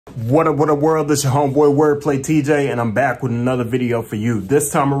What up world, this is your homeboy WordPlay TJ, and I'm back with another video for you. This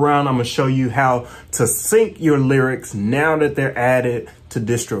time around, I'm gonna show you how to sync your lyrics now that they're added to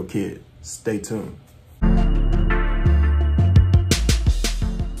Distrokid. Stay tuned.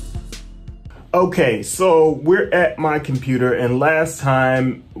 Okay, so we're at my computer, and last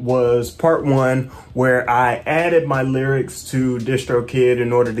time was part one where I added my lyrics to Distrokid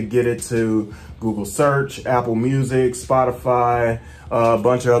in order to get it to Google Search, Apple Music, Spotify, a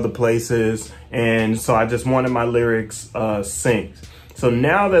bunch of other places. And so I just wanted my lyrics synced. So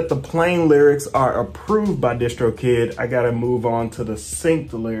now that the plain lyrics are approved by Distrokid, I gotta move on to the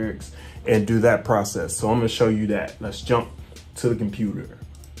synced lyrics and do that process. So I'm gonna show you that. Let's jump to the computer.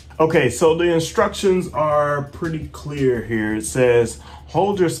 Okay, so the instructions are pretty clear here. It says,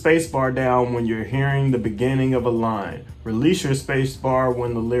 hold your spacebar down when you're hearing the beginning of a line. Release your spacebar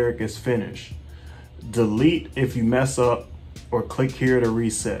when the lyric is finished. Delete if you mess up, or click here to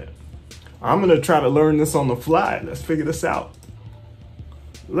reset. I'm gonna try to learn this on the fly. Let's figure this out.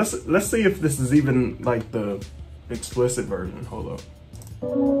 Let's see if this is even like the explicit version. Hold up.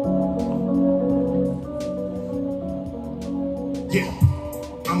 Yeah.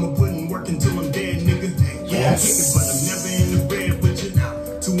 I'ma put in work until I'm dead, nigga. Yeah, yes. But I'm never in the bed with you.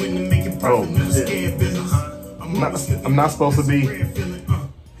 Too in to make it profit, never scared business. I'm not supposed to be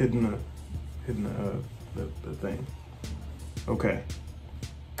hitting the thing. Okay.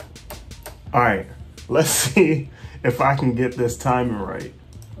 All right. Let's see if I can get this timing right.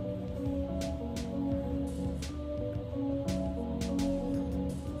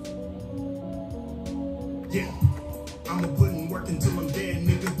 Yeah. I'ma put in work until I'm dead,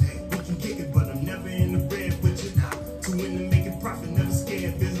 nigga. We can kick it, but I'm never in the bed with you. Too in to make it profit, never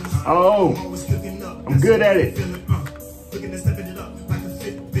scared business. Oh, I'm good at it. Looking at stepping it up like a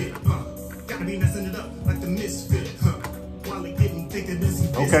Fitbit. Gotta be messing it up like the misfit. While they getting thicker than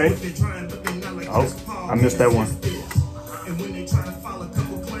some okay. Oh, I missed that one. And when they try to file a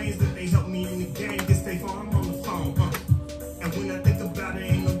couple claims that they help me in the game, guess they farm on the phone. And when I think about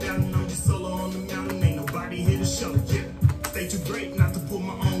it, ain't no doubting I'm just solo on the mountain. Ain't nobody here to show. Yeah, stay too great not to pull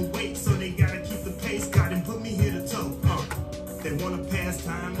my own weight, so they gotta keep the pace. God didn't put me here to tote. They wanna pass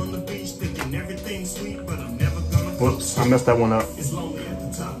time on the beach, thinking everything's sweet, but I'm never gonna. Whoops, I messed that one up. It's lonely at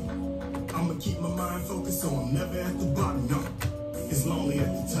the top. I'ma keep my mind focused, so I'm never at the bottom. No, it's lonely at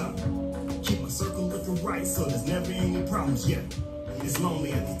the top. Keep my circle looking right, so there's never any problems yet. It's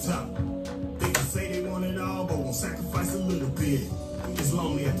lonely at the top. They can say they want it all, but won't sacrifice a little bit. It's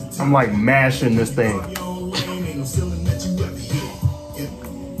lonely at the top. I'm like mashing this thing. Ain't no ceiling that you ever hit.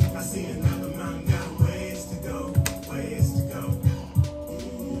 Yeah. I see another mountain, got ways to go, ways to go.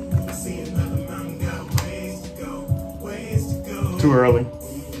 I see another mountain, got ways to go, ways to go. Too early.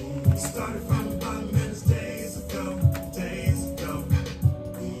 Started from the bottom and it's days ago, days ago.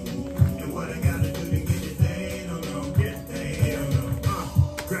 And what I gotta do to get it, they don't know, they don't know.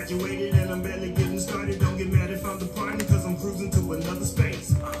 Graduated and I'm barely getting started. Don't get mad if I'm departing, cause I'm cruising to another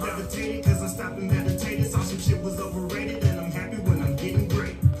space. Levitated cause I stopped and meditated. Saw some shit was overrated and I'm happy when I'm getting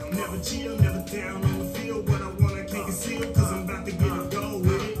great. Never chill, never down on the field. What I want I can't conceal, cause I'm about to get a go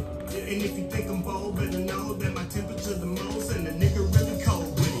with it. And if you think I'm bold, better know that my temperature the most and the nigga really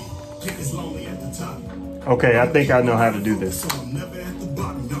cold with it. Yeah, it's lonely at the top. Okay, I think I know how to do this. So I'm never at the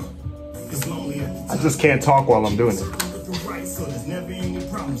bottom, no. It's lonely at the top. I just can't talk while I'm doing it. So there's never any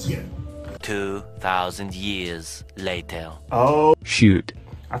problems yet. 2,000 years later. Oh, shoot.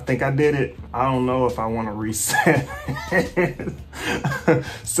 I think I did it. I don't know if I want to reset.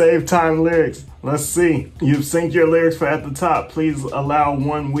 Save time lyrics. Let's see. You've synced your lyrics for at the top. Please allow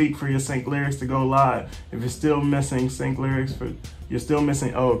 1 week for your sync lyrics to go live. If you're still missing sync lyrics you're still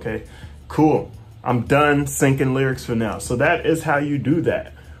missing. Oh, okay. Cool. I'm done syncing lyrics for now. So that is how you do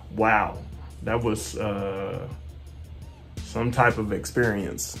that. Wow. That was some type of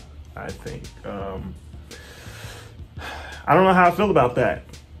experience, I think. I don't know how I feel about that,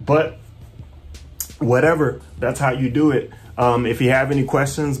 but whatever, that's how you do it. If you have any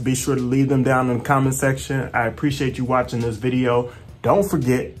questions, be sure to leave them down in the comment section. I appreciate you watching this video. Don't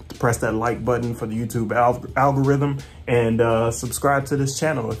forget to press that like button for the YouTube algorithm and subscribe to this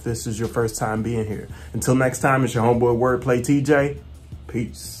channel if this is your first time being here. Until next time, it's your homeboy WordPlay TJ.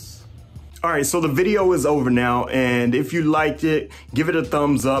 Peace. All right, so the video is over now, and if you liked it, give it a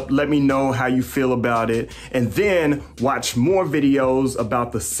thumbs up. Let me know how you feel about it, and then watch more videos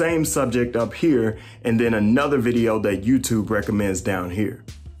about the same subject up here, and then another video that YouTube recommends down here.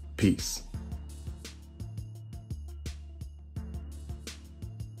 Peace.